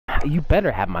You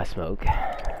better have my smoke.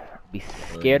 I'd be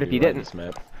scared if you didn't. This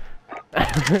map.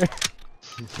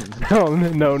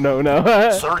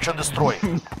 No. Search and destroy.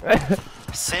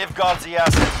 Safeguard the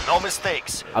assets. No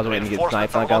mistakes. I was waiting to get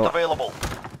sniped. Reinforcements are not available.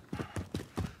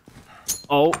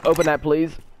 Oh, open that,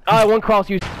 please. Oh, one cross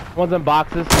you. One's in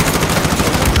boxes.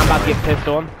 I'm about to get pissed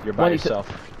on. You're by yourself.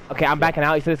 Okay, I'm backing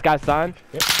out. You see this guy's sign?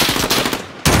 Yep.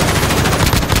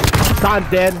 Sign's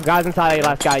dead. Guy's inside A.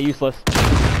 Last guy, useless.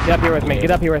 Get up here with me.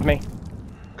 Get up here with me.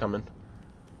 Coming.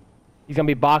 He's gonna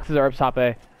be boxes or up top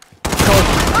A.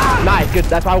 Nice, good.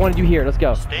 That's why I wanted you here. Let's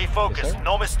go. Stay focused. Yes,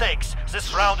 no mistakes.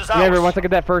 This round is ours. Remember, once I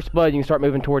get that first blood, you can start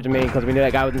moving towards me because we knew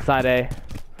that guy was inside A.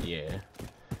 Yeah.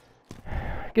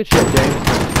 Good shit, James.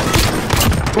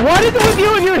 What is it with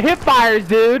you and your hip fires,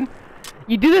 dude?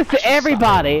 You do this to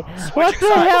everybody. What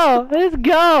the hell? Let's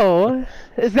go.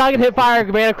 This guy can hip fire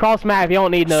man across map. He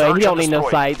don't need no. He don't need no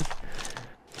sights.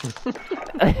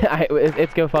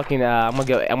 Let's go fucking. I'm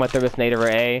gonna throw this nade over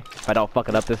A if I don't fuck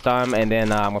it up this time, and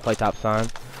then I'm gonna play top sign.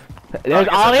 There's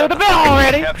Ollie with the bell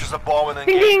already. Captures the bomb and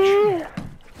Ding engage. ding. Yeah,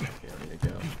 there you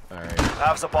go. Alright.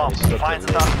 Have the bomb. Find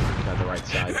the top. Got the right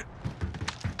side.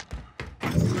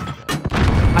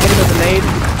 I hit him with a nade.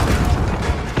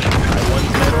 Alright, one's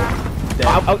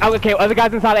middle. Okay, other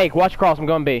guy's inside A. Watch cross. I'm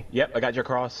going B. Yep, I got your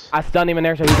cross. I stunned him in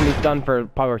there, so he can be stunned for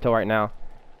probably till right now.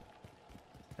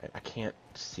 I can't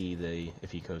see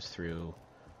if he goes through.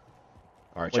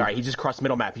 Alright, he just crossed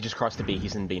middle map. He just crossed the B.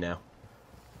 He's in B now.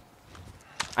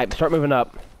 Alright, start moving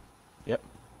up. Yep.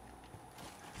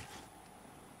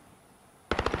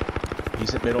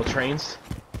 He's at middle trains.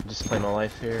 I'm just playing my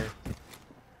life here.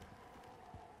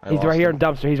 He's right here in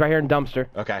dumpster. He's right here in dumpster.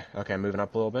 Okay, moving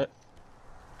up a little bit.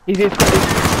 He's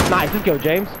nice. Let's go,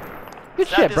 James. Good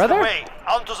shit, brother. The way.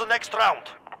 On to the next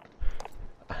round.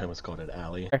 I almost called it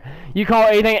alley. You call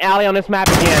anything alley on this map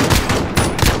again.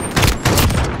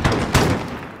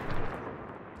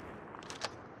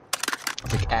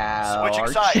 Like, ow, Switching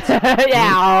Arch. sides.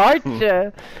 Yeah, Arch.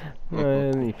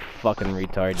 You fucking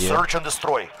retard, you. Search and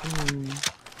destroy.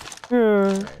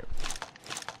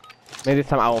 Maybe this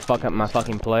time I won't fuck up my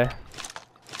fucking play.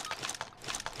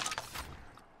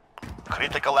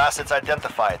 Critical assets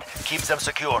identified. Keep them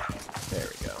secure. There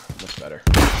we go. Much better.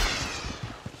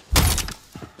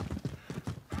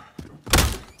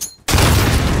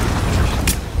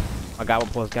 I got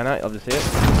one pull his gun out. I'll just see it.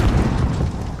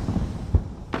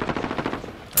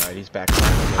 Alright, he's back.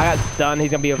 I got stunned.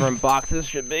 He's gonna be over in boxes.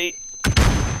 Should be.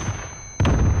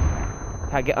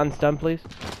 Can I get unstunned, please?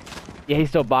 Yeah, he's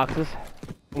still boxes.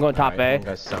 I'm going top A. One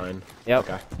guy's sign. Yep.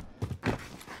 Okay.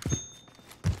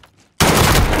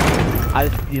 I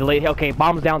just delete. Okay,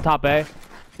 bombs down top A.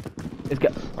 It's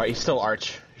good. Alright, he's still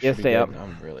Arch. Yeah, stay up.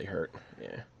 I'm really hurt.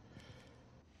 Yeah.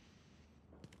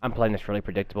 I'm playing this really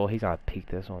predictable. He's gonna peek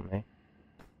this on me.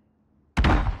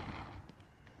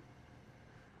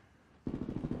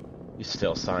 You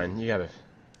still sign. You gotta.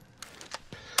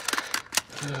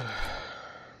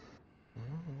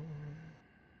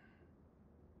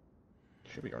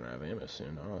 Should be running out of ammo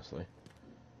soon, honestly.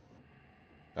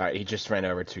 Alright, he just ran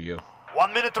over to you.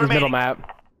 1 minute His remaining. middle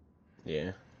map.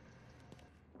 Yeah.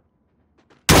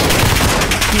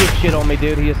 He is shit on me,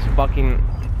 dude. He is fucking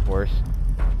worse.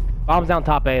 Bombs down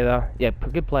top A though. Yeah,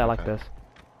 good play. I like this.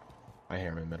 I hear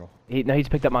him in the middle. No, he's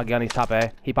picked up my gun. He's top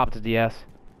A. He popped his DS.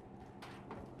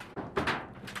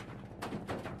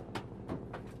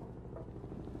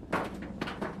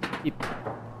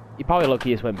 He probably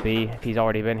low-key just went B if he's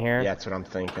already been here. Yeah, that's what I'm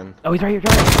thinking. Oh, he's right here.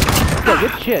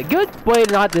 Good shit. Good way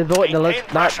to not devote to listen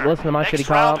to my shitty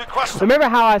call. Remember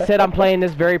how I said I'm playing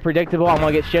this very predictable? I'm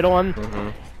gonna get shit on.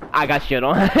 I got shit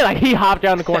on. Like he hopped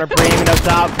around the corner, premium up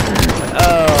top.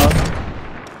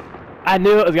 I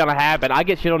knew it was gonna happen. I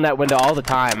get shit on that window all the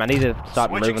time. I need to stop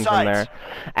moving from there.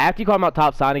 After you call him out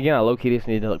top sign again, I low-key just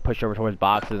need to push over towards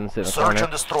boxes and sit in the corner. Search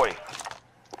and destroy.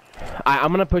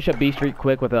 I'm gonna push up B Street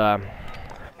quick with a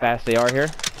fast AR here.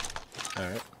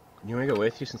 Alright. You wanna go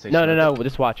with you since they No, we'll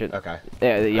just watch it. Okay.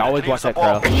 Yeah, you always watch that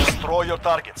crow. Destroy your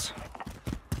targets.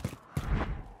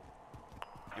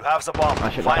 You have the bomb. I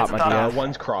shouldn't Find have the popped my target. DS.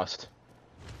 One's crossed.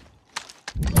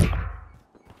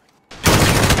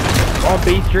 On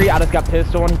B Street, I just got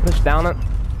pistol and he pushed down it.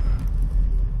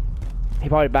 He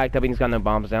probably backed up and he's got no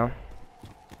bombs down.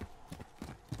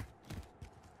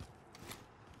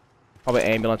 Probably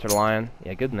ambulance or lion.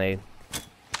 Yeah, good nade.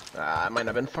 I might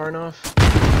not have been far enough.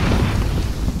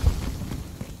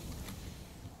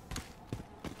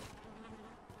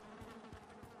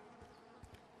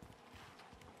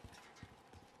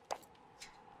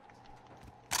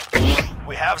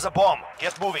 We have the bomb.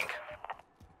 Get moving.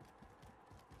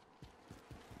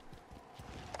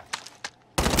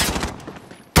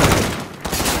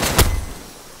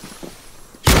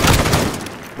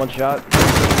 One shot.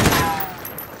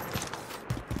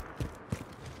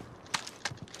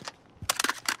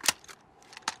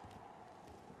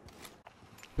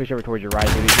 Push over towards your right,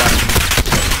 dude.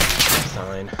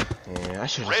 Sign. Yeah, I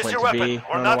should have Raise just your went to weapon. B. We're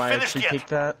I don't know not why I finished yet. picked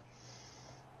that.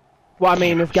 Well, I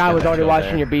mean, this guy was already kill watching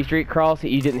there. your B Street cross.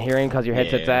 You didn't hear him because your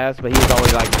headset's Yeah. ass, but he was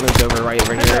already like moved over right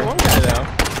over That here. one guy though.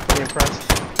 Pretty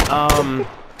impressed.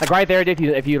 Like right there, dude,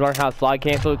 if you learn how to slide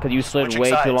cancel, because you slid Switching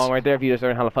way sides. too long right there. If you just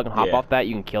learn how to fucking hop Yeah. off that,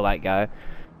 you can kill that guy.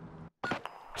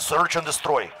 Search and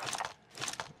destroy.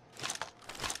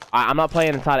 I'm not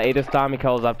playing inside A this time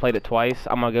because I've played it twice.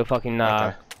 I'm gonna go fucking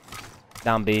Okay.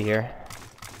 down B here.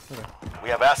 We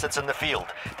have assets in the field.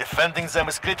 Defending them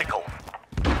is critical.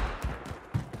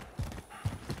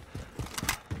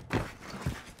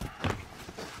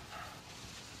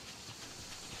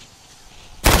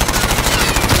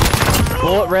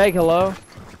 Bullet reg, hello.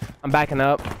 I'm backing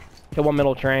up. Kill one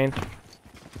middle train.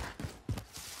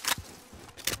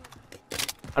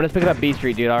 I'm just picking up B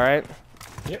Street, dude. All right.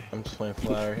 Yep. I'm just playing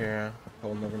flower here.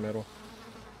 Holding over middle.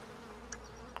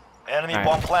 Enemy Alright.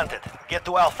 bomb planted. Get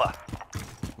to Alpha.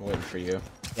 I'm waiting for you.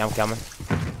 Yeah, I'm coming.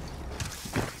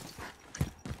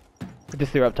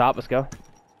 Just threw up top. Let's go.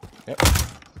 Yep.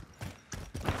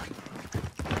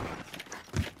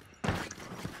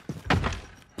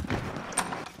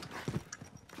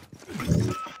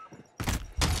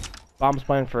 Bomb's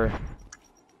playing for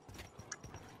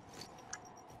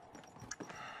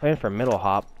middle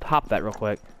hop. Hop that real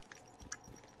quick.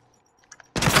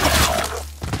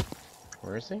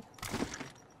 Where is he?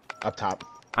 Up top.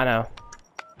 I know.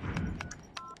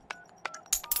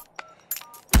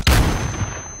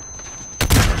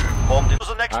 Bomb to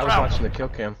the next I was round. watching the kill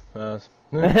cam.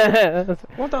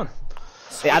 Well done.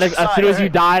 Yeah, as soon as you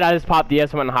died, I just popped the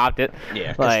S1 and hopped it.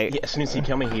 Yeah, 'cause Like, as soon as he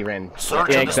killed me, he ran. Search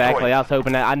yeah, and exactly. destroy. I was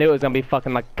hoping that. I knew it was gonna be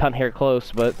fucking like cutting hair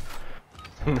close, but.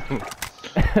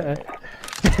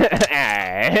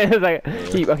 It's like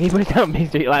he pushed down B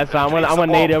Street last time. I'm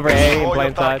gonna nade over A and Destroy play your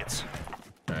inside. targets.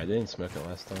 Alright, they didn't smoke it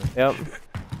last time. Yep.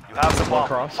 You have the bomb.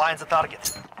 cross. Find the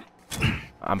target.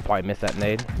 I'm probably missed that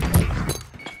nade.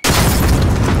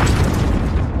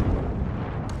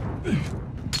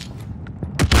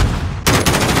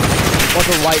 What's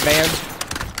a white van?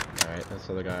 Alright, that's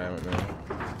the other guy, I don't know.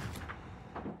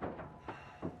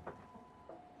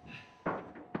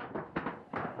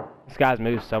 This guy's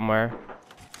moved somewhere.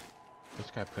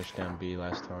 This guy pushed down B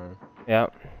last time.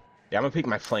 Yep. Yeah, I'm gonna peek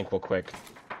my flank real quick.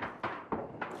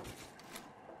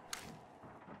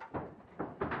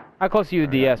 How close are you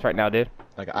to DS right now, dude?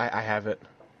 Like, I have it.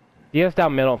 DS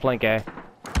down middle, flank A.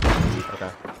 Okay.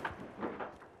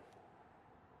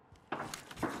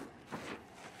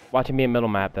 Watching me in middle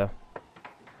map though.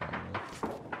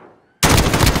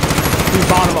 Two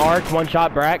bottom arch, one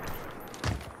shot, Brack.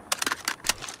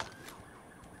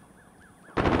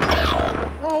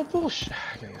 Oh, bullshit.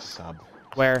 Getting a sub.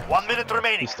 Where? 1 minute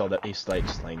remaining. He's still that. He's like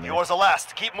just laying there. Yours the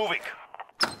last. Keep moving.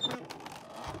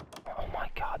 Oh my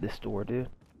god, this door, dude.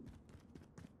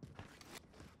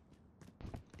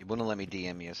 It wouldn't let me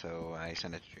DM you, so I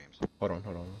sent it to James. Hold on,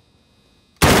 hold on.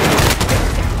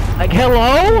 Like,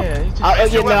 hello? Yeah, he just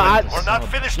Raise your you know, weapon. We're not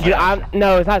finished Dude, yet.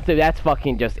 no, it's not. That's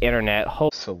fucking just internet.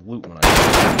 salute when I.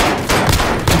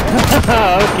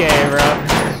 Okay,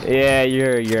 bro. Yeah,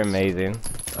 you're amazing.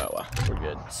 Oh well, we're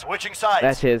good. Switching sides.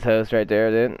 That's his host right there,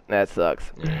 dude. That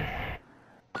sucks.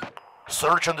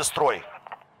 Search and destroy.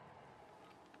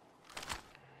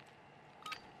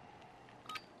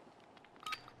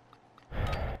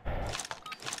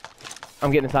 I'm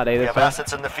getting inside A We this have time.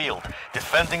 assets in the field.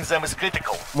 Defending them is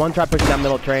critical. One tried pushing down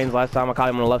middle trains last time. I caught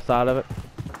him on the left side of it.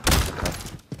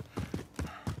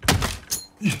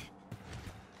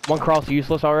 One cross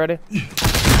useless already.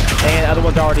 And the other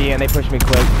one's already in. They pushed me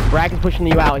quick. Brack is pushing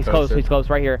you out. He's close. He's close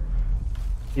right here.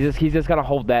 He's just gonna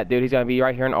hold that, dude. He's gonna be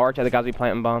right here in arch. Other guys will be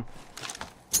planting bomb.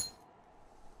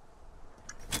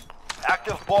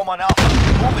 Active bomb on Alpha.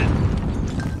 Move it.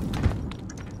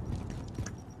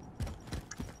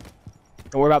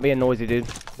 Don't worry about being noisy, dude.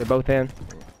 They're both in.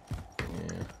 Yeah.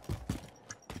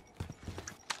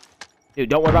 Dude,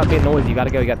 don't worry about being noisy. You gotta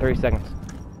go. You got 30 seconds.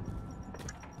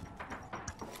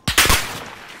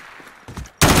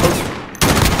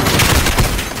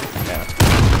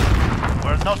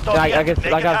 We're not done Like, yet. I guess,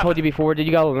 Make like it I've told happen. you before, dude,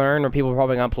 you gotta learn, or people are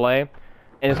probably gonna play,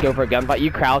 and just go for a gunfight.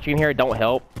 You crouching here, don't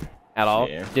help at all.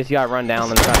 Yeah. Just you gotta run down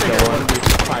and try to kill one.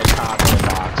 Probably top in the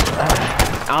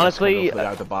box. Honestly, Just go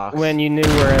out the box. when you knew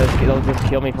where it'll just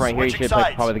kill me from right here, you Switching should have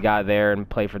sides. probably the guy there and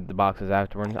play for the boxes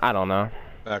afterwards. I don't know.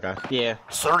 Okay. Yeah.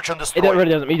 Search and destroy. It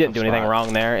really doesn't. You didn't do anything That's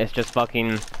wrong there. It's just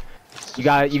fucking. You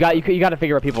gotta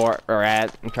figure where people are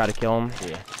at and try to kill them.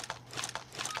 Yeah.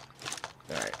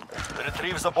 All right.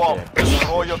 Retrieve the bomb.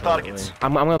 Destroy your targets.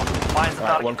 I'm gonna. Find the Alright,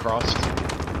 target. one crossed.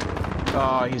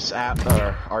 Oh, he's at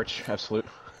Arch, absolute.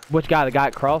 Which guy? The guy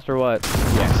that crossed or what?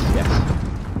 Yes.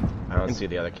 I don't see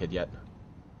the other kid yet.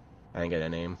 I didn't get a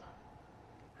name.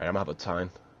 Alright, I'm gonna have a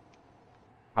time.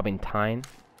 I mean, Tyne.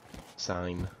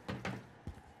 Sign.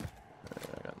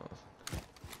 I got nothing.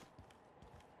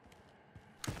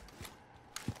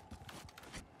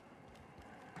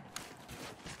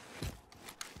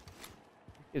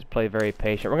 Just play very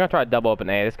patient. We're gonna try to double up an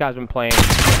A. This guy's been playing.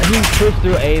 He pushed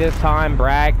through A this time.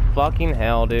 Brag. Fucking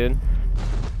hell, dude.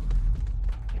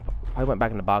 I went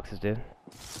back in the boxes, dude.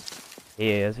 He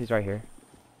is. He's right here.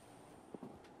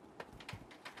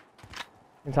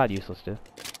 Inside useless, dude.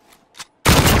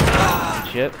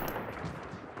 Shit.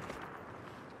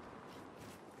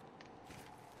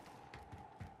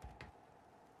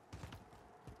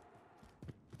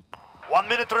 One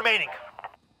minute remaining.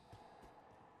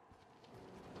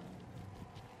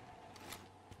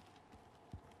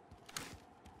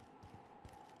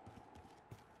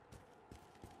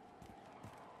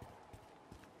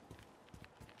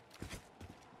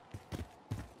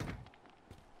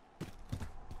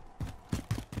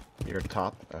 You're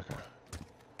top? Okay.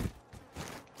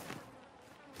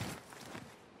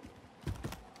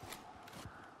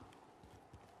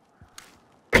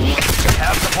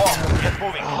 Have the bomb. Get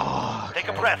moving. Oh, Take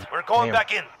a breath. We're going Damn.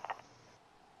 back in.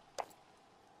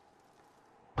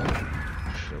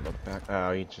 Should look back.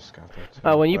 Oh, he just got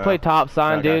there. When you play top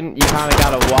sign, Okay. dude, you kind of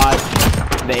gotta watch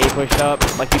the A push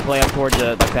up. Like you play up towards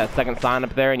the that second sign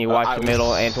up there, and you watch the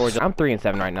middle and towards. I'm 3 and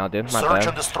 7 right now, dude. My Search and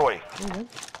bad. destroy.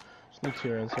 Just need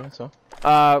 2 rounds here, that's all.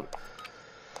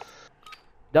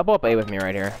 Double up A with me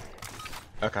right here.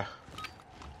 Okay.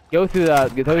 Go through your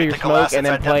Critical smoke and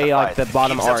then assets play like the identified.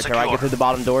 bottom Keep them arch. Alright, secure. get through the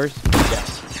bottom doors.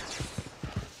 Yes.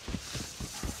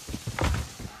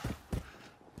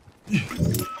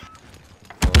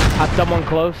 Have someone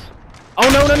close. Oh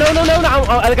no!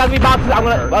 There gotta be boxes.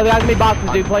 There gotta be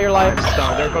boxes, dude. Play your life. I'm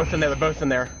stunned. They're both in there. They're both in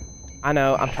there. I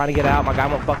know. I'm trying to get out. My guy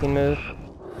won't fucking move.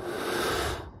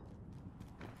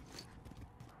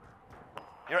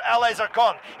 Your allies are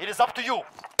gone. It is up to you.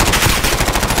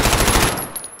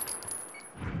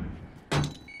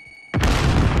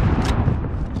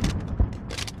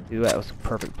 Dude, that was a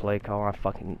perfect play call. I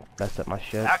fucking messed up my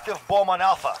shit. Active bomb on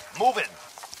Alpha. Move in.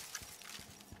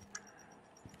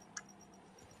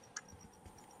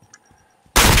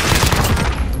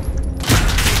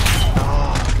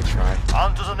 Good try.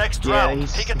 On to the next Yeah, round.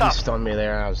 Pick it he up. stunned me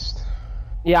there. I was.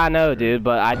 Yeah, I know, dude,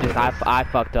 but I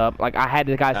fucked up. Like, I had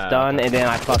the guy stunned, okay. and then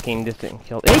I fucking just didn't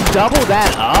kill. They doubled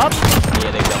that up? Yeah,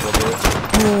 they doubled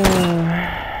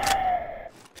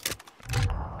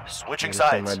it. Switching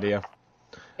Same sides. idea.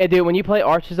 Yeah, dude, when you play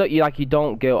arches, though, you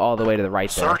don't go all the way to the right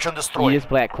there. Search and destroy. You just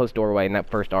play that close doorway in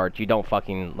that first arch. You don't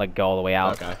fucking, like, go all the way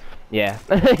out. Okay. Yeah.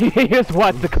 You just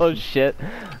watch the close shit.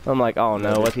 I'm like, oh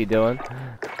no, what's he doing?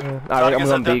 Alright, I'm Targets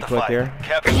gonna be quick identified. here.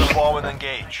 Capture the bomb and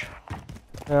engage.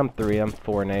 I'm 3, I'm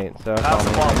 4 and 8, so... Have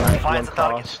the bomb. Alright, Find one the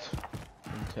target. crossed.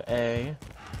 Into A.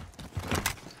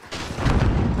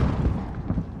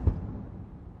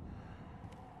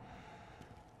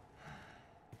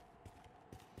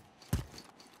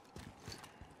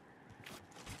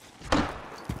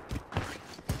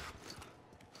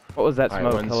 What was that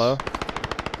Alright, smoke? Hello?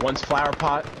 One's flower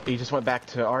pot. He just went back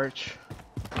to Arch.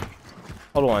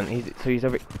 Hold on, he's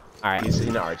over... Alright. He's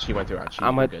in Arch. He went through Arch.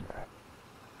 I'm You're with- good.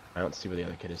 I don't see where the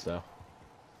other kid is though.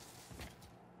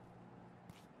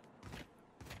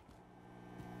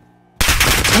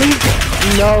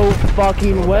 No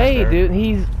fucking way, dude.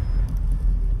 He's...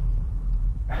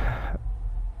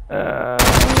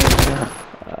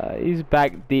 he's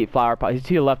back deep, flower pot. He's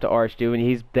to your left of Arch, dude. And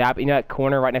he's that, you know that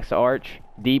corner right next to Arch?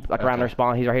 Deep, like around their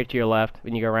spawn. He's right here to your left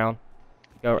when you go around.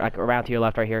 Go like around to your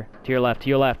left right here. To your left, to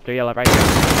your left, to your left right here.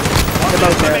 They're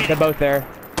both there. They're both there.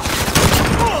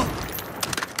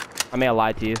 I may have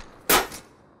lied to you.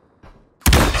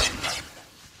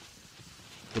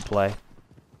 Good play.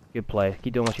 Good play.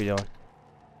 Keep doing what you're doing.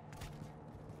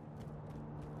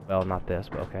 Well, not this,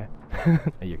 but okay.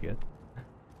 You're good.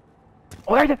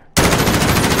 Oh, right there!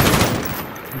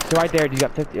 He's right there. You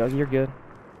got 50. Oh, you're good.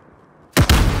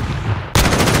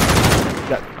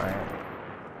 Alright.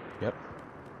 Yep.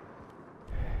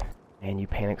 Man, you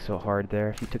panicked so hard there.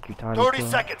 If you took your time. 30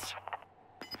 seconds.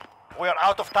 We are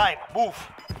out of time. Move.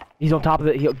 He's on top of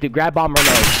the. Dude, grab bomb right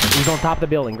now. He's on top of the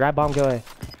building. Grab bomb. Go away.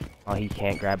 Oh, he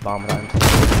can't grab bomb.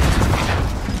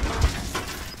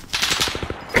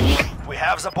 We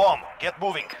have the bomb. Get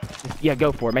moving. Yeah,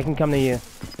 go for it. Make him come to you.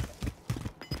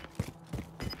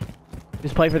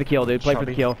 Just play for the kill, dude. Play for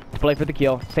the kill. Play for the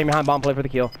kill. Stay behind bomb. Play for the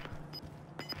kill.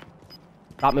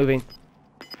 Stop moving.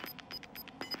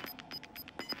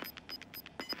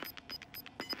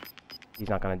 He's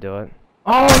not gonna do it.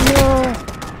 Oh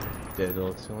no! Did it a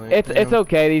little too late. It's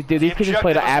okay. These kids just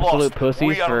played an absolute pussies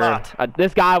We are for. not.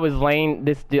 This guy was laying.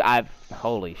 This dude,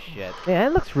 holy shit. Yeah,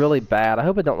 it looks really bad. I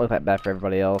hope it don't look that bad for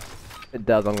everybody else. If it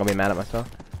does, I'm gonna be mad at myself.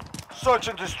 Search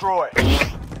and destroy.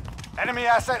 Enemy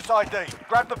assets ID.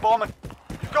 Grab the bomb and...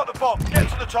 You've got the bomb. Get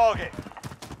to the target.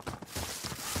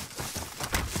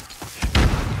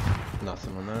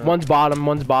 Nothing on that. One's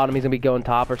bottom. He's gonna be going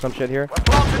top or some shit here. We're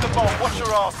planting the bomb. Watch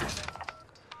your asses.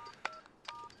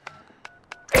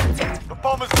 The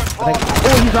bomb has been planted.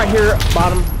 Oh, he's right here,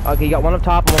 bottom. Okay, you got one up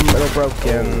top and one middle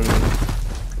broken.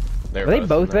 They're Are they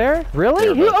both there? Really?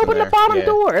 They're Who both in opened the there. bottom Yeah.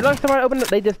 door? It looks like someone opened it.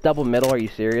 They just double middle. Are you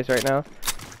serious right now?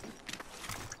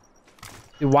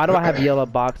 Dude, why do I have yellow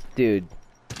box? Dude,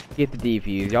 get the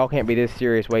defuse. Y'all can't be this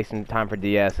serious wasting time for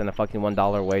DS and a fucking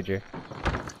 $1 wager.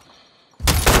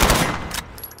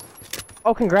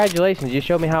 Oh, congratulations. You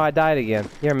showed me how I died again.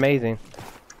 You're amazing.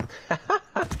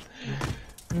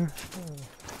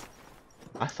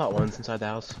 I thought one's inside the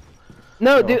house.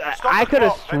 No, dude, Stop I the could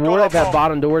have clock. They swore got that that bomb.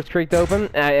 bottom door was creaked open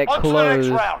and it On to the next closed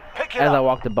round. Pick it as I up.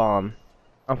 walked the bomb.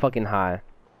 I'm fucking high.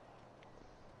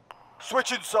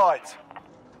 Switching sides.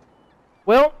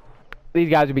 Well,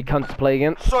 these guys would be cunts to play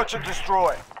against. Search and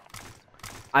destroy.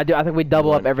 I think we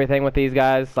double up One. everything with these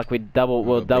guys. Like we'll double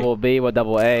B, we'll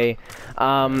double A.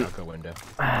 I'll go window.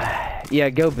 Yeah,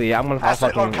 go B. I'll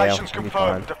Asset fucking locations it'll be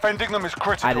fine. confirmed. Defending them is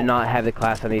critical. I did not have the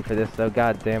class I need for this though.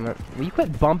 God damn it! Will you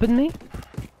quit bumping me?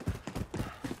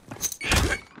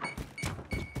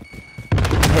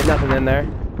 Hit nothing in there.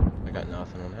 I got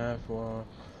nothing on half wall.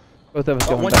 Both of us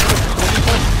going one-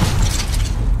 back.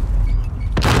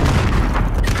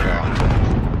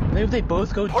 Maybe they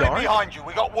both go Put it dark. behind you.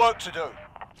 We got work to do.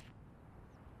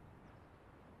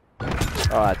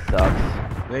 Oh, that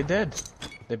sucks. They did.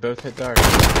 They both hit dark.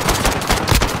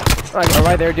 Like,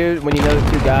 right there, dude. When you know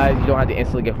the two guys, you don't have to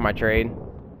instantly go for my trade.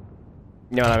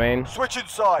 You know what I mean? Switching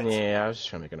sides. Yeah, I was just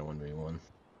trying to make it a 1v1.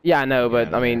 Yeah, I know, but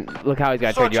Yeah, I mean, look how he's got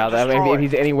to Search trade you out. and I mean, destroy. if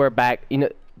he's anywhere back, you know,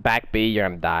 back B, you're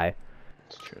gonna die.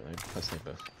 It's true. Let's say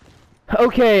both.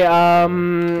 Okay,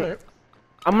 Alright.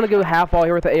 I'm gonna go half wall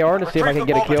here with the AR to see if I can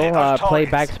get a kill. Play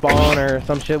back spawn or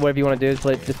some shit, whatever you want to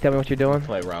do. Just tell me what you're doing.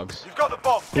 Play Rogues. You've got the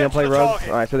bomb. You gonna Get play to the rogues? target.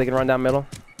 Alright, so they can run down middle.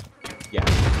 Yeah.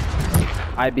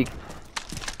 I'd be.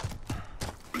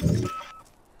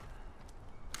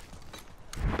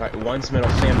 Alright, one's middle.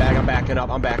 Sandbag. I'm backing up.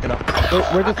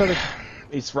 Where's this other?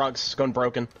 These Rogues going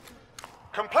broken.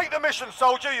 Complete the mission,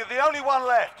 soldier. You're the only one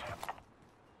left.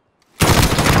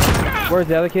 Where's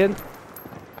the other kid?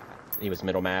 He was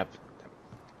middle map.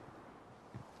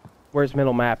 Where's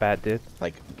middle map at, dude?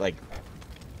 Like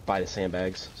by the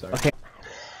sandbags. Sorry. Okay.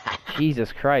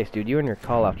 Jesus Christ, dude, you and your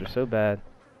call-outs are so bad.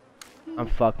 I'm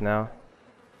fucked now.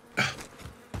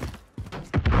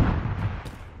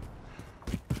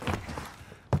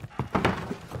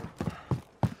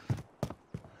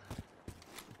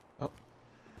 Oh.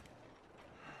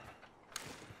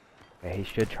 Yeah, he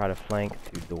should try to flank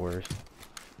 2 doors.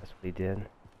 That's what he did.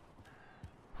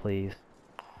 Please.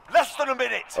 Less than a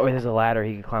minute. Oh, there's a ladder.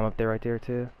 He can climb up there right there,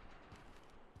 too.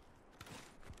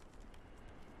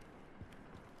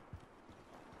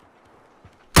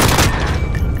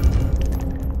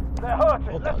 They're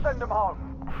hurting. Let's send them home.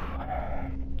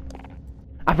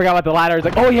 I forgot about the ladder. It's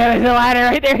like, oh yeah, there's a ladder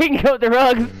right there. He can go with the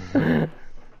rugs.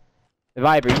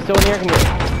 Viper, you still in here?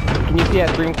 Can you see that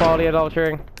stream quality at all,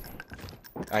 Triger?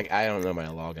 I don't know my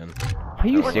login. Are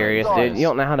you What's serious, the dude? size? You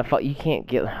don't know how to fuck. You can't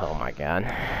get. Oh my god.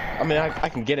 I mean, I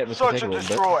can get it, but it's gonna Search take a and little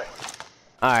bit. destroy.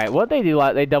 All right, what they do?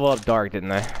 Like they double up dark, didn't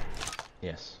they?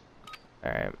 Yes.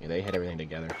 All right. Yeah, they hit everything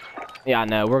together. Yeah,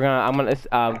 no, we're gonna. I'm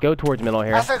gonna go towards middle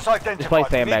here. Assets identified. Just play We need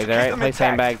to sandbags, keep all right? them Play intact.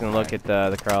 sandbags and look at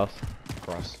the cross.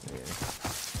 Cross.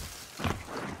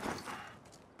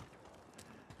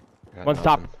 Yeah. One's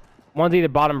top. One's either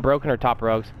bottom broken or top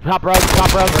rogues. Top rogues.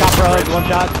 Top rogues. Top rogues. One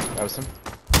shot. That was him.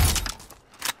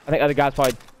 I think other guy's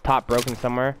probably top broken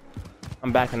somewhere.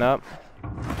 I'm backing up.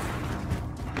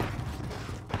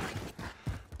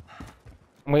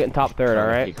 I'm getting top third,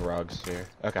 alright? Peek Rogues here.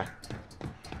 Okay.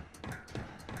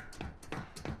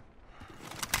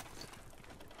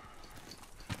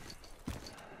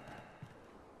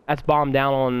 That's bomb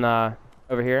down on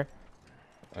over here.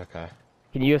 Okay.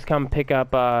 Can you just come pick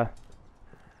up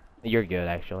you're good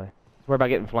actually. We're about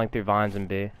getting flanked through vines and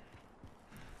B.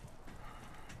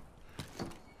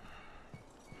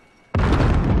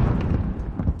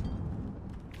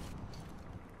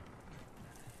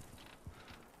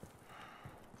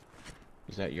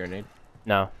 Is that your nade?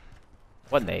 No.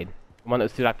 What nade? The one that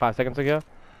was 2 like 5 seconds ago?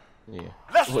 Yeah.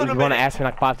 Less than a You want minute. to ask me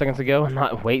like 5 seconds ago and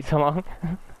not wait so long?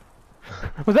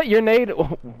 Was that your nade?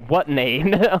 What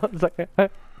nade? I was like,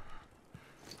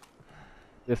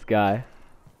 this guy.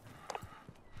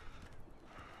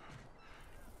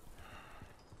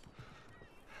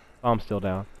 Oh, I'm still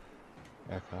down.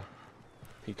 Okay.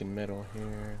 Peeking middle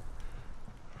here.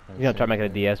 He's gonna try making a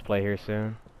DS play here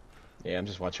soon. Yeah, I'm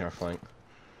just watching our flank.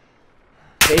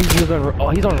 He's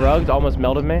on rugs, almost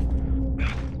melted me.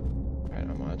 Alright,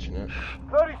 I'm watching it.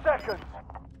 30 seconds.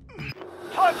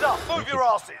 Time's up. Move your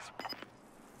asses.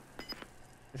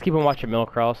 Let's keep him watching middle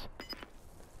cross.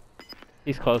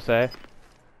 He's close, eh?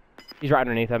 He's right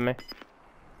underneath of me.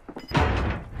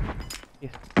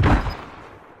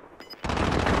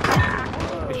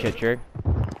 Good shit, Trig.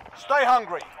 Stay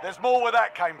hungry. There's more where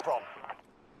that came from.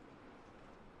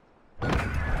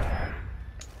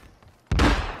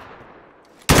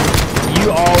 You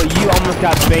almost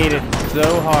got baited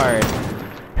so hard.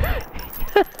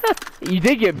 You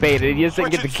did get baited, you just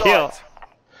didn't get the kill.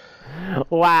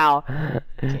 Wow.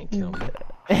 Can't kill me.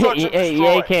 Yeah,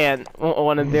 you can.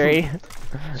 1 and 3.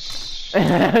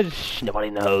 Shh, nobody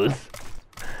knows.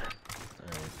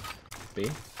 B?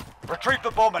 Retrieve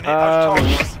the bomb and hit those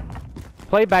targets.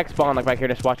 Play back spawn like back here,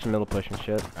 just watch the middle push and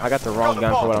shit. I got the wrong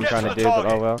gun for what I'm trying to do, but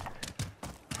oh well.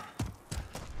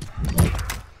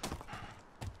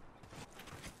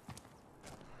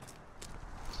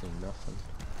 See nothing.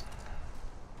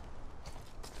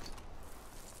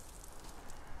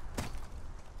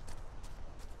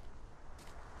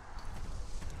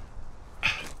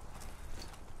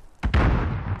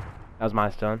 That was my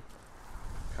stun.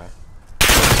 Okay.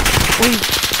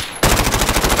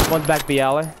 One's back B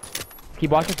alley.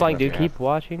 Keep watching flank, dude. Yeah. Keep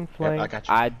watching flank. Yep, I got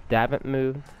you. I haven't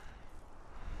moved.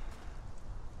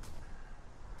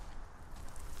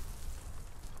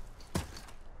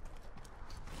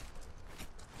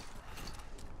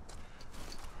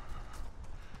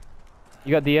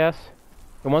 You got DS?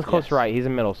 The one's close Yes. right. He's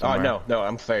in middle somewhere. Oh, no,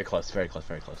 I'm very close, very close,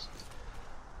 very close.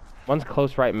 One's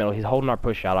close right middle. He's holding our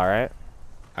push out, alright?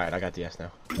 Alright, I got DS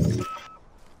now. You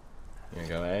gonna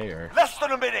go A or? Less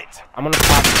than a minute. I'm gonna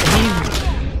pop.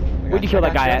 Where'd you kill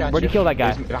that guy at? Where'd you kill that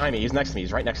guy? He's behind me. He's next to me.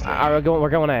 He's right next to me. Alright, we're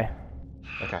going A.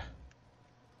 Okay.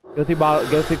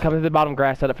 Come to the bottom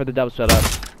grass, set up for the dub setup.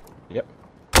 Yep.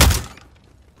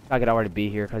 I could already be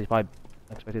here, because he's probably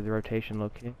expected the rotation low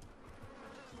key.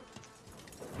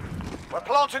 We're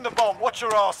planting the bomb. Watch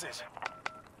your asses.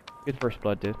 Good first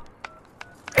blood, dude.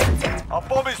 Our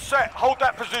bomb is set. Hold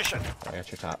that position. I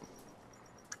got your top.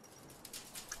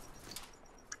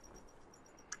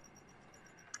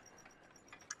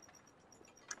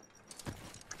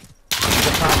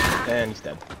 And he's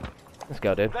dead. Let's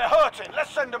go, dude. They're hurting. Let's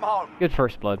send them home. Good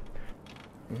first blood.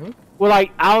 Well,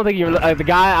 like, I don't think you the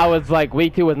guy I was like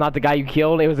weak to was not the guy you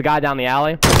killed. It was the guy down the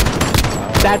alley.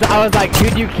 That's I was like,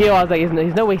 who'd you kill? I was like,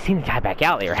 there's no way he's seen the guy back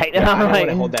alley, right? Yeah, And I I'm don't like, want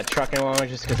to hold that truck any longer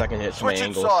just because I can hit so many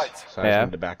Switching angles. sides. So I just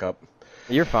wanted to back up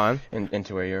you're fine.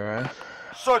 into where you're at.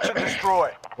 Search and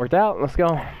destroy. Worked out. Let's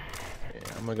go. Yeah,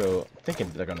 I'm gonna go. Thinking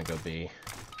they're gonna go B.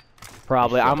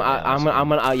 Probably. I'm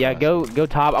gonna yeah, go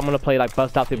top. I'm gonna play like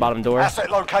bust out through bottom door.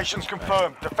 Asset locations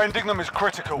confirmed. Defending them is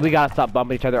critical. We gotta stop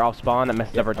bumping each other off spawn. That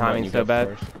messes up our timing so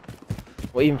bad.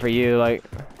 Well, even for you, like,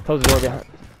 close the door behind.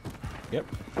 Yep.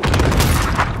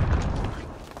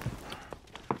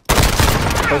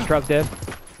 Close truck dead.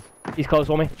 He's close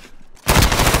on me.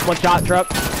 One shot truck.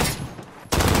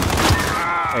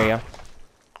 There you go.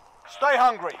 Stay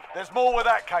hungry. There's more where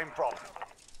that came from.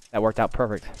 That worked out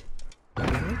perfect.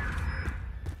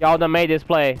 Y'all done made this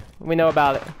play. We know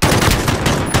about it.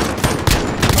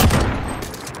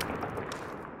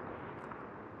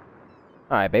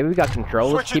 Alright, baby, we got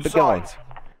control. Let's keep it going.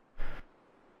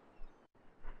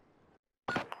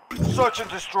 Search and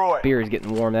destroy. Beer is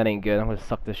getting warm. That ain't good. I'm gonna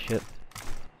suck this shit.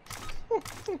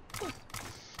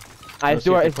 Alright, let's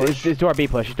do our B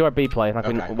push. Let's do our B play. Like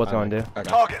Okay, what's going to do. Okay.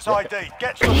 Target's ID.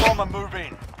 Get to the bomb and move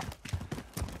in.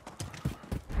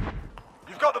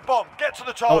 You've got the bomb. Get to the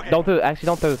Oh, target. don't throw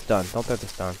the stun. Don't throw the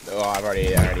stun. Oh, I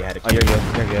already had a Oh, you're good.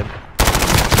 You're good.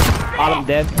 Bottom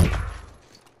dead.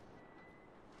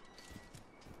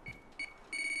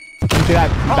 You see that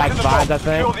back vibes, I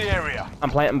Secure think? the area.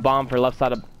 I'm planting bomb for left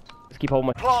side of. Just keep holding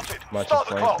my. Planted. Much Start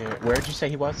the flank clock. here. Where did you say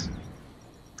he was?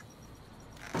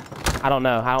 I don't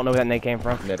know. I don't know where that nade came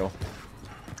from. Middle.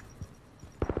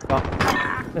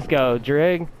 Oh, let's go,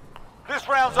 Drig. This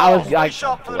round's I off. was Stay like,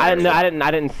 sharp for the I didn't know, next.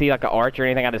 I didn't see like an arch or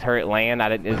anything. I just heard it land. I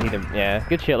didn't. It was either. Yeah,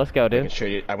 good shit. Let's go, I dude. can show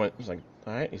you. I was like,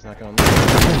 all right, he's not going.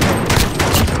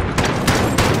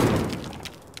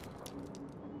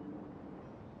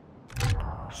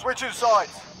 Switching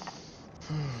sides.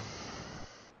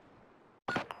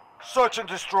 Search and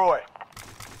destroy.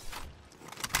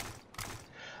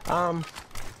 Can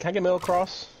I get middle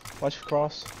cross? Watch for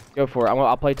cross. Go for it.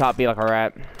 I'll play top B like a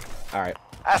rat. Alright.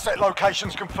 Asset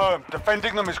locations confirmed.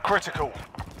 Defending them is critical.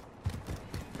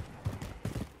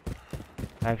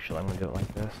 Actually, I'm gonna do it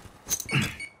like this.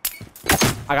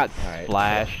 I got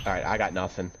splashed. Alright, I got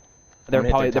nothing. They're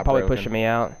probably pushing me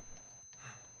out.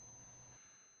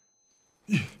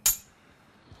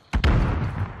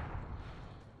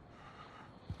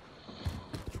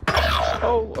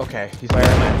 Oh, okay. He's wearing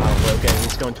that broken.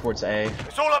 He's going towards A.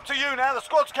 It's all up to you now. The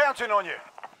squad's counting on you.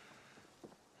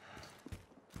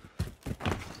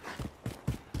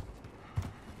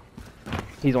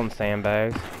 He's on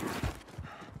sandbags.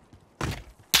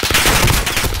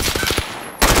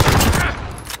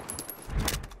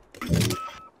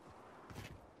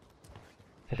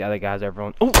 The other guys,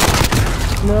 everyone. Oh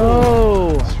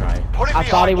no! That's right. I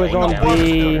thought he was on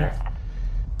B.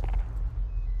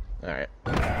 Alright.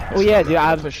 Oh yeah, dude.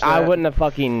 I wouldn't have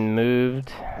fucking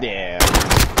moved. Yeah.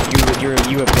 You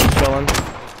were big chilling.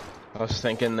 I was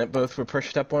thinking that both were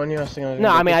pushed up on you. I was thinking No,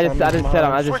 I mean I just said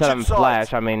I'm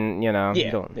flash. I mean, you know. Yeah.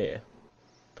 You don't Yeah.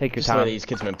 take your Just the way time. these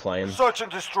kids have been playing. Search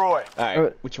and destroy.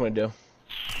 Alright. What you want to do?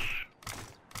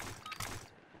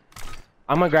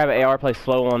 I'm gonna grab an AR, play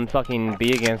slow on fucking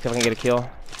B again, see if I can get a kill.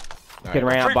 Kid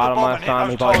ran out bottom last time.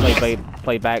 He probably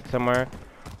played back somewhere.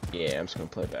 Yeah, I'm just gonna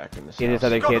play back in this. See this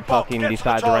other kid fucking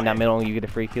decides to run down middle and you get a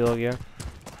free kill again.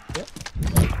 Yep.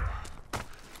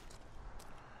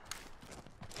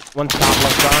 One top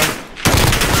left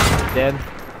side. Dead.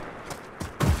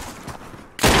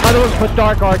 Other one pushed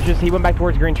dark arches. He went back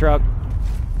towards green truck.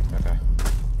 Okay.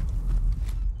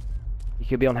 You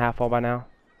could be on half wall by now.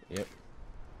 Yep.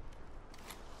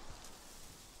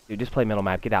 Dude, just play middle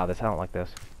map. Get out of this. I don't like this.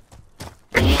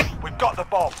 We've got the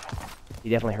bomb. He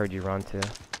definitely heard you run too.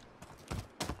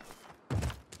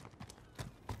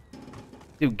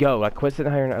 Dude, go. Like, quit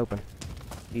sitting here in the open.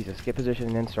 Jesus, get position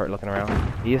and then start looking around.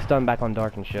 He is stunned back on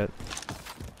dark and shit.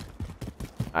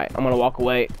 Alright, I'm gonna walk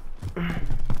away.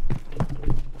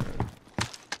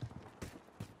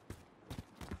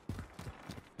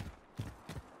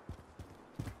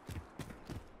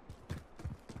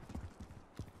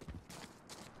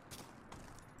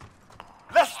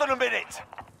 Less than a minute.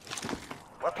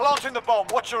 We're planting the bomb.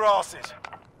 Watch your asses.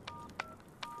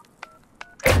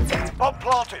 Bomb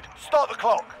planted. Start the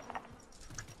clock.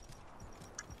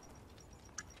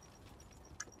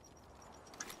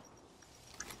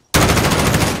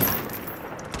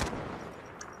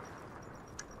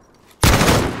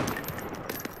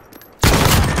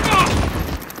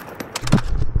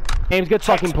 James, good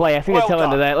fucking play. I think Well the tail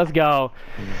end of done. that. Let's go.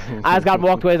 I just got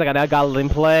walked away. I was like, I gotta let him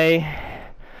play.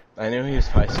 I knew he was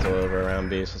probably still over around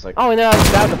B, so it's like. Oh no,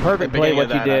 that was a perfect play. What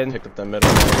you I did. picked up the middle.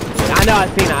 I know. I've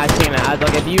seen it. I've seen it. I was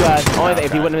like, if you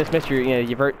if you wouldn't have missed your, you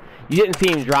didn't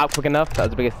see him drop quick enough. That was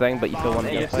the biggest thing. But you still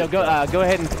wanted to. So go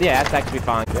ahead and that's actually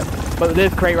fine. Yep. But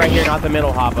this crate right here, not the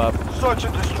middle hop up. Search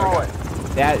and destroy.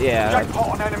 Yeah. Jackpot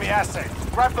on enemy assets.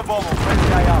 Grab the bomb and ready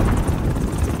to up.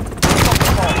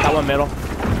 That one middle.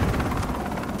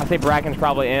 I say Bracken's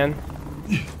probably in.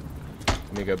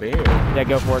 Let me go B. Or? Yeah,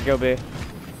 go for it. Go B.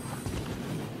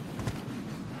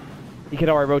 You could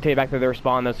already rotate back to their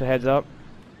spawn though, so heads up.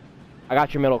 I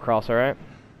got your middle cross, alright?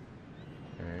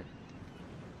 Alright.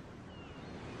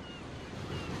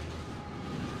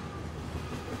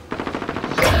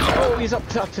 Oh, he's up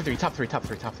top three.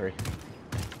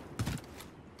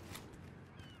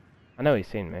 I know he's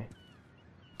seen me.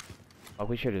 Oh,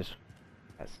 we should just...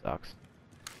 That sucks.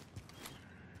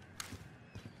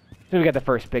 As soon as we got the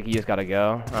first pick, you just gotta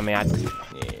go. I mean,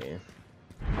 Yeah.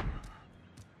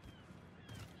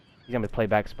 He's gonna play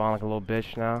back spawn like a little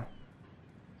bitch now.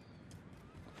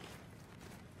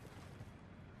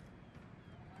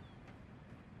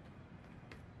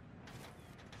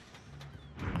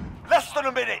 Less than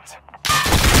a minute.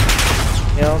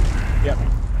 Yep.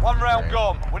 One round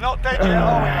gone. We're not dead yet,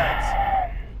 are we, lads?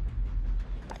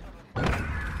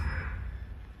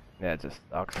 Yeah, it just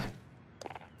sucks.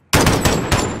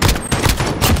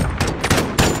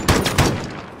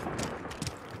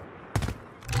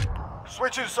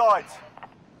 Switching sides.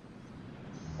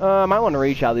 I might want to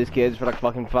reach out these kids for like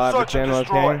fucking 5 or Search 10 and last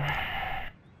destroy. game.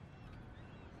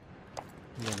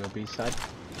 I'm gonna go B side.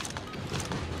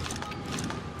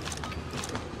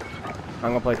 I'm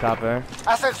gonna play top there.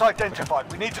 Assets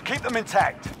identified. We need to keep them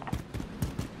intact.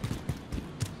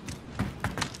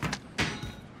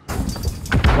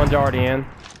 One's already in.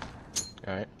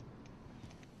 Alright.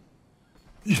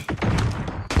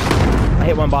 I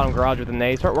hit one bottom garage with a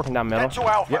nade. Start working down middle. Head to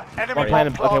Alpha. Yep. Enemy Already.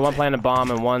 bomb Okay, one planted. playing a bomb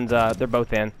and one's they're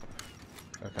both in.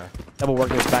 Okay. Double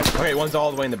working his back. Okay, one's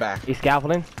all the way in the back. He's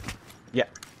scaffolding. Yeah.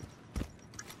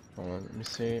 Hold on, let me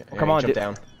see. Come on, jump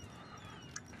down.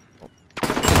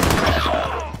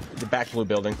 The back blue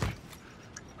building.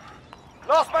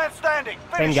 Last man standing.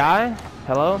 Same Finish guy?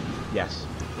 Hello? Yes.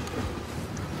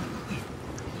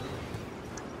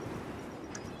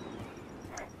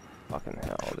 Fucking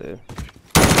hell, dude.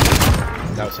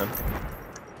 That was him.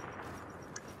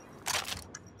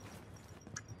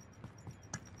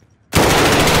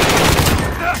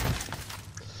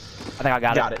 I think I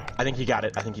got it. I think he got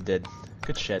it. I think he did.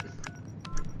 Good shit.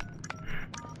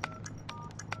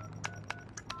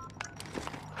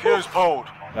 Fuse pulled.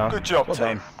 No. Good job, Well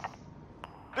team. done.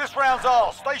 This round's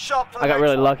ours. Stay sharp for the I got next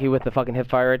really one. lucky with the fucking hip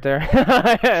fire right there.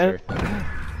 Sure.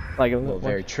 Like A little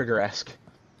very Trigger-esque.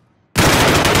 It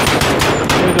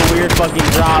was a weird fucking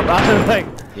drop. I was like,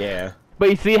 Yeah. but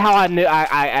you see how I knew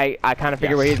I kind of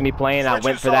figured where he was gonna be playing. I Switch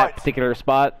went for your that sides. particular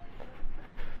spot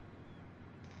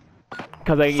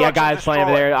because like, Search and guys playing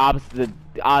over destroy. there.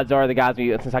 The odds are the guys.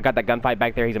 Since I got that gunfight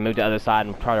back there, he's gonna move to the other side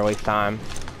and try to waste time.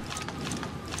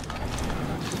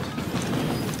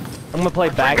 I'm gonna play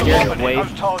back Bring here the and bomb wait. in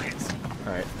those targets.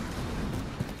 Alright.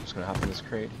 Just gonna hop in this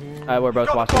crate here. We're both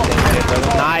Got watching the the same bomb. shit,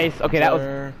 brother. Nice. Okay, that was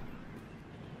There.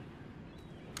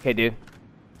 okay, dude.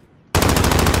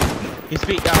 He's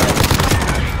feet got it.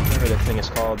 Whatever the thing is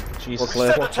called. Jesus. Forklift.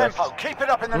 Set the tempo. Keep it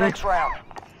up in the next round.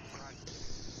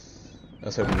 I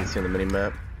was hoping you'd see on the mini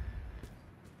map.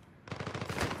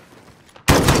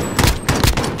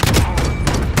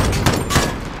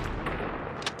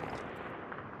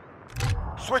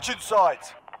 Switching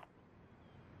sides.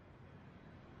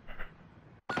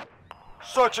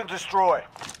 Search and destroy.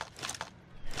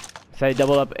 Say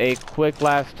doubled up a quick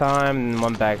last time and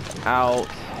one back out.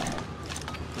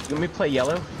 Let me play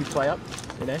yellow. You play up.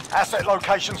 You know? Asset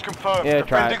locations confirmed. Yeah,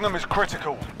 try Defending it. them is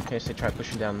critical. Okay, so try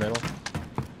pushing down middle.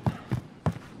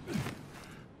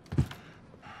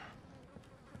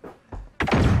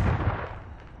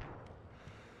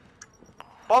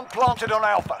 Bomb planted on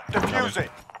Alpha. Defuse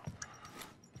it.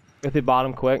 Go through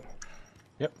bottom quick.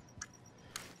 Yep.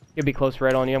 You'll be close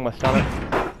red on you. I'm gonna stun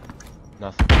it.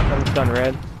 Nothing. I'm stun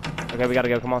red. Okay, we gotta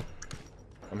go. Come on.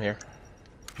 I'm here.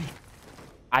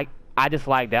 I just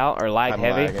lagged out or lagged I'm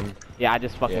heavy. lagging. Yeah, I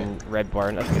just fucking Yeah. red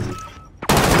barn. That's good.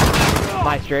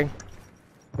 Nice Trig.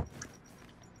 Go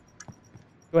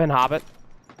ahead and hop it.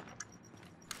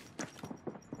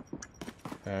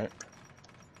 Alright.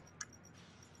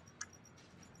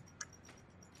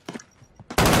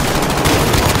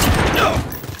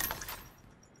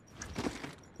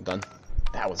 I'm done.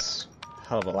 That was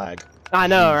hell of a lag. I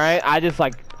know, right? I just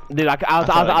like, dude. I was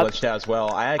I glitched out as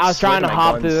well. I was trying to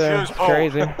hop through there. Fuse It's pulled.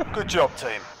 crazy. Good job,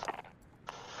 team.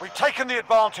 We've taken the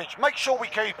advantage. Make sure we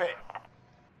keep it.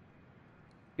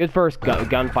 Good first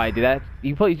gunfight, dude. That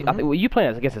you play. I think, well, you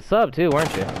playing against a sub too,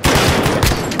 weren't you?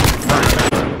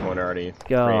 One already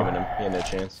Go. pre-aiming him. He had no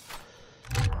chance.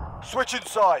 Switching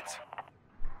sides.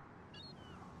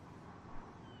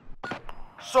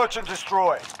 Search and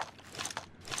destroy.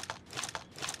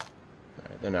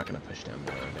 Alright, they're not gonna push down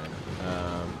below again.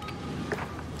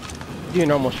 Do your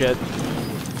normal shit.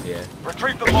 Yeah.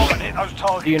 Retrieve the bomb and hit those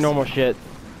targets. Do your normal shit.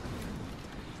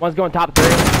 One's going top 3.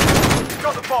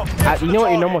 Got the bomb. Get to You the know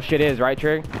what your target. normal shit is, right,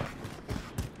 Trig?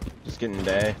 Just getting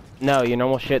day. No, your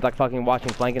normal shit like fucking watching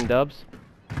flanking dubs.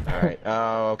 Alright.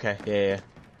 Oh, okay. Yeah.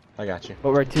 I got you.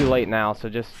 But we're too late now, so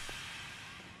just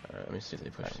Alright, let me see if they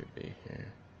push through B here.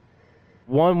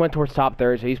 one went towards top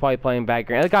 3, so he's probably playing back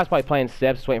green. The other guy's probably playing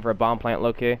steps, waiting for a bomb plant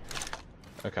low key.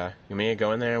 Okay. You want me to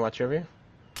go in there and watch over you?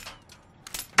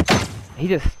 He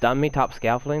just stunned me top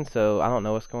scaffolding, so I don't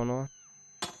know what's going on.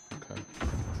 Okay.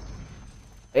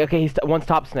 Okay, one's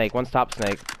top snake, one's top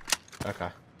snake. Okay.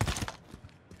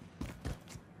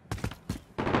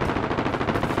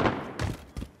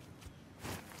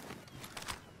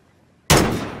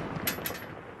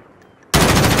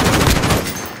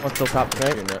 One's still top snake.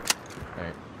 Shooting it.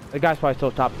 Alright. The guy's probably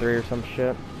still top 3 or some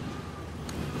shit.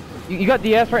 You got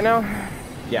DS right now?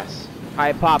 Yes.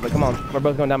 Alright, pop it, come on. We're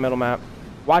both going down middle map.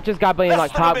 Watch this guy playing Less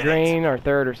like than a top minute. green or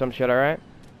 3rd or some shit, alright?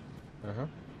 Uh-huh.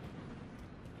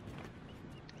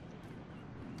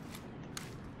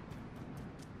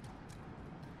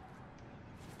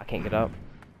 I can't get up.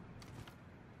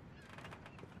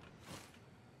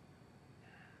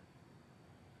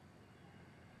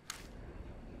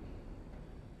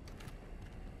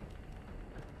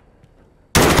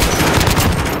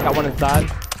 Got one inside.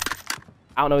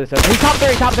 I don't know what this is. He's top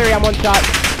 3, I'm one shot.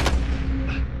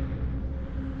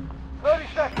 30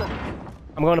 seconds.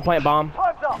 I'm going to plant bomb.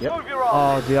 Time's up. Yep. Move your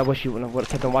arms. Oh, dude, I wish you would have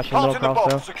kept on watching the middle Planting the cross bomb.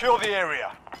 though. Secure the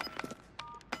area.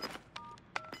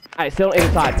 Alright, still on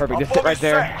either side. Perfect. Just sit right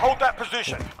there. Hold that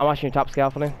position. I'm watching your top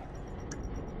scaffolding.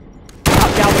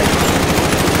 Top scaffolding.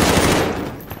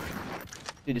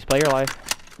 Dude, just play your life.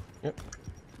 Yep.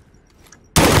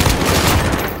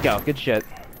 Let's go. Good shit.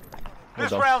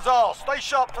 This round's ours. Stay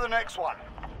sharp for the next one.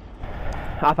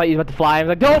 I thought you were about to fly. I was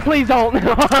like, don't, please don't.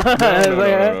 No,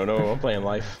 I'm playing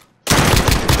life.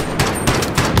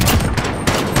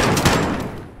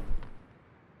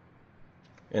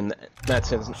 In that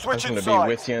sense, I was going to be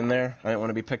with you in there. I didn't want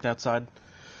to be picked outside.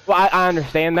 Well, I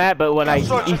understand that, but when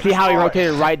you see how he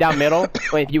rotated right down middle,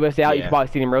 when if you was out, you could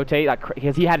probably see him rotate, like,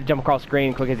 because he had to jump across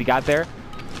screen quick as he got there.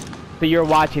 So you're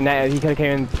watching that, and he could have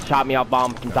came and shot me off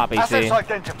bomb from top AC.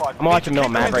 I'm watching middle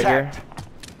map right here.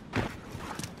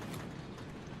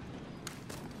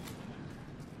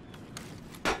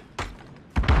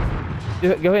 Go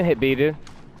ahead and hit B, dude.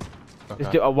 Okay.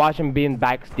 Just watch him being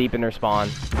back deep in their spawn.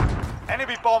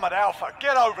 Enemy bomb at Alpha.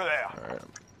 Get over there. Alright.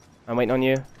 I'm waiting on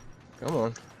you. Come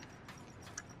on.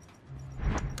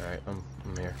 Alright, I'm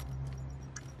here.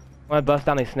 I'm gonna bust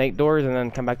down these snake doors and then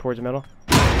come back towards the middle.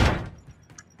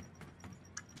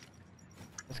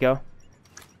 Let's go.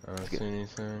 I don't see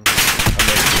anything.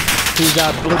 He's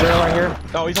blue barrel right here.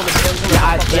 Oh, he's on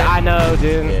the Yeah, I know,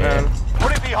 dude. Yeah.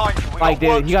 Put it behind you. Like,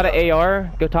 dude, you got an AR,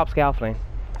 go top scaffolding.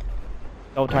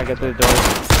 Don't try to get through the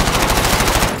door.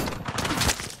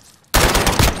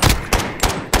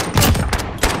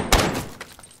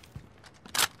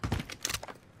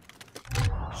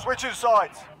 Switching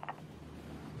sides.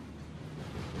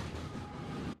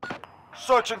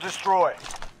 Search and destroy.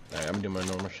 Alright, I'm doing my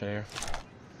normal share.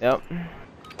 Yep.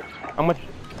 I'm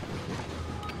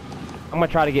gonna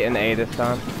try to get in A this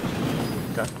time.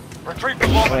 Okay. Retreat the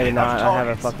bomb. Wait, not. I have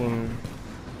a fucking.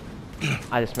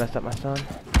 I just messed up my son.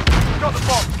 Got the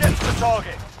bomb. Get to the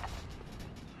target.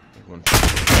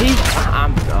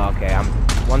 Okay.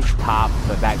 One's top,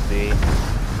 but back B.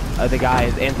 Other guy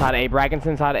is inside A. Bracken's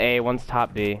inside A. One's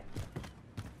top B.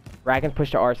 Bracken's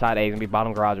pushed to our side A. He's gonna be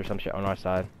bottom garage or some shit on our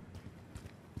side.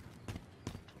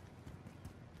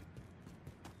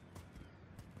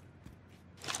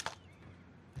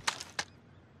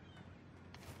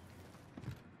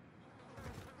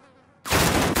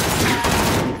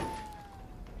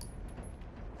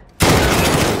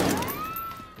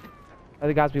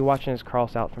 Other guys be watching us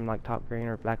cross out from like top green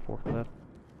or back forklift.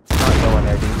 Not going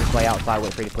there, dude. Just lay outside,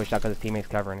 wait for you to push out because his teammate's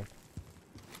covering him.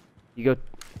 You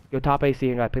go top AC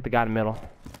and gotta pick the guy in the middle.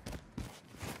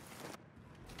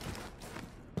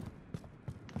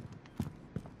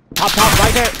 Top,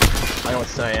 right there. I don't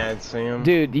say I see him.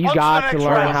 Dude, you got to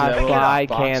learn how to slide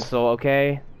cancel,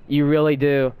 okay? You really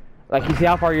do. Like, you see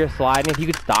how far you're sliding? If you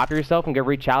could stop yourself and go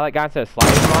reach out that guy instead of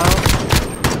sliding a mile.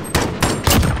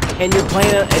 And you're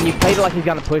playing it, and you played it like he's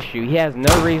gonna push you. He has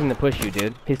no reason to push you,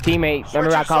 dude. His teammate,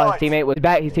 remember I called his teammate was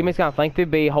back. His teammate's gonna flank through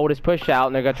B, hold his push out,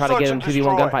 and they're gonna try to get him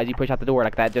 2v1 gunfight as you push out the door,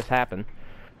 like that just happened.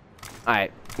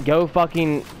 Alright, go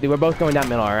fucking. Dude, we're both going down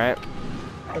middle, alright?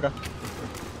 Okay.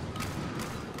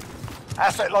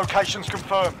 Asset locations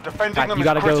confirmed. Defending them you is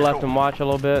gotta critical. go left and watch a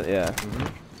little bit, yeah.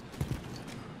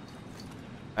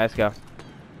 Let's go.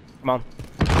 Come on.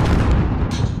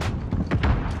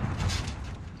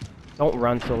 Don't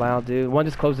run so loud, dude. One,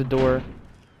 just close the door.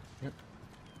 Yep.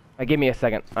 Give me a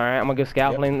second. Alright, I'm gonna go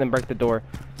scaffolding and then break the door.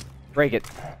 Break it.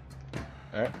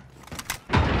 Alright.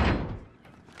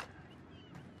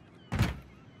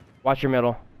 Watch your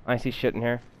middle. I see shit in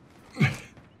here.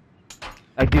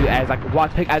 Like, dude, as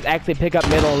actually pick up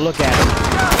middle and look at it.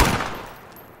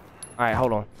 Alright,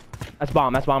 hold on. That's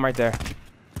bomb right there.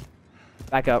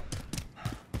 Back up.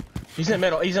 He's in the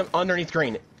middle. He's underneath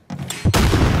green.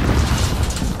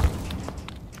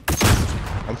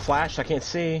 I'm flashed. I can't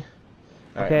see.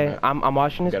 Okay, right, I'm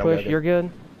watching his push. You're good.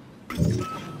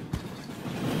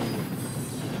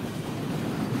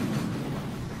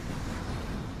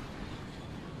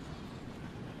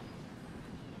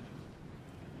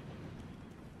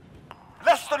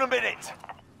 Less than a minute.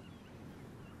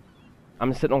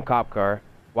 I'm sitting on cop car,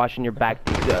 watching your back.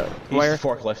 Where?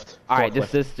 Forklift. All right,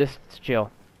 just chill.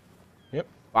 Yep.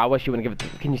 I wish you wouldn't give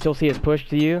it. Can you still see his push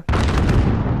to you?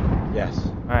 Yes.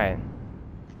 All right.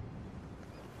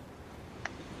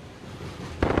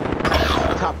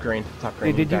 Top green.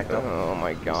 Hey, did you? Oh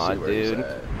my god, dude.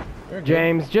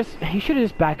 James, he should have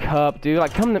just back up, dude.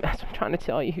 Like, come to. I'm trying to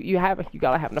tell you, you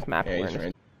gotta have enough map awareness.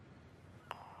 Right.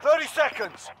 30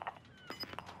 seconds.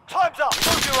 Time's up.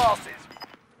 Move your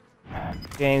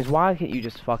asses. James, why can't you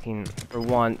just fucking for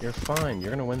once? You're fine.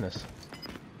 You're gonna win this.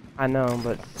 I know,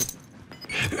 but.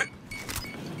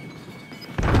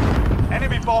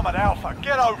 Enemy bomb at Alpha.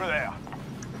 Get over there.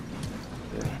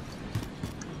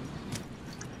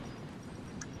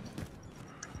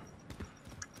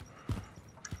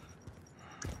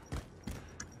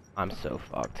 I'm so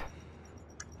fucked.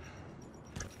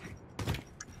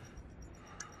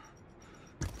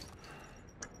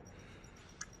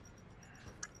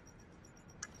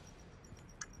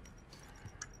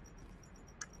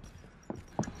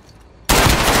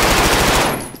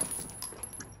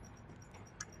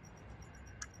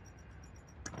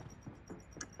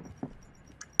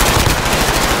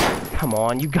 Come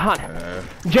on, you got it.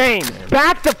 James,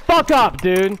 back the fuck up,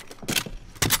 dude.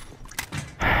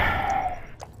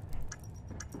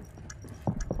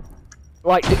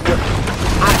 Like,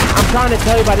 I'm trying to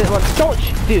tell you, but I didn't want.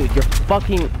 Don't, dude. You're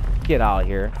fucking. Get out of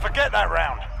here. Forget that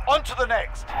round. On to the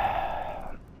next.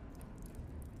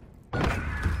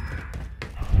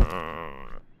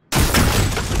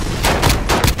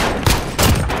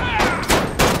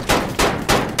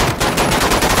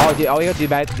 Oh, dude, all you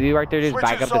got to do right there is Switch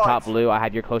back your up the top sides. blue. I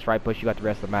have your close right push. You got the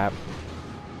rest of the map.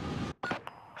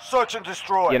 Search and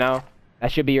destroy. You know,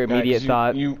 that should be your immediate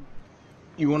thought.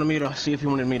 You wanted me to see if you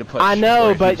wanted me to push. I know,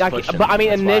 or if but he was pushing. I mean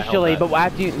That's why I held initially, that. but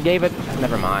after you gave it,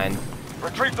 never mind.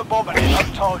 Retrieve the bomb and hit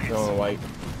those targets. Going white.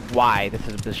 Why? This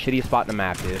is the shittiest spot in the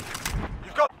map, dude.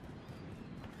 You've got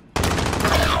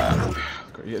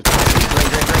Green.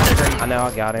 I know,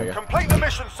 I got him. complete the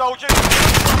mission, soldiers. There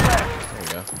There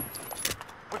you go.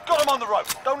 We've got them on the rope.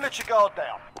 Don't let your guard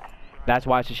down. That's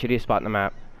why it's the shittiest spot in the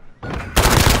map. Look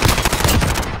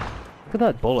at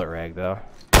that bullet rag, though.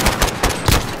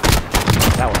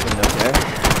 That wasn't okay.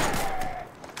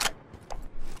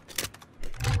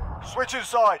 Switching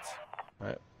sides.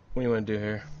 Alright, what do you want to do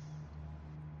here?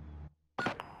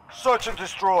 Search and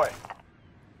destroy.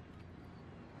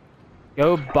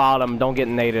 Go bottom, don't get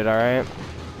naded, alright?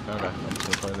 Okay, I'm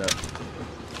just gonna find that.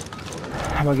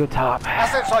 I'm gonna go top.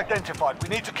 Assets identified. We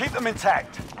need to keep them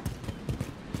intact.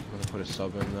 I'm gonna put a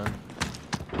sub in then.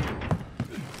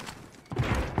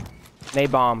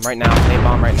 Nade bomb right now. Nade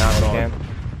bomb right now if you can.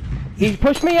 He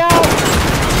pushed me out!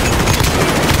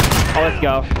 Oh, let's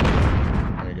go.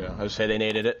 There you go. I just say they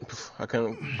naded it. I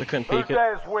couldn't Who peek it.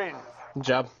 dares win? Good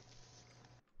job.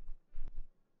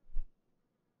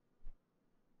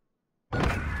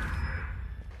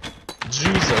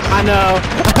 Jesus. I know.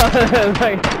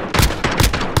 Like,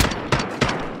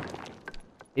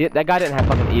 yeah, that guy didn't have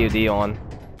fucking EOD on.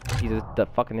 He's the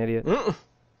fucking idiot.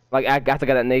 Like, I got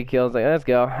that nade kill. I was like, let's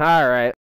go. Alright.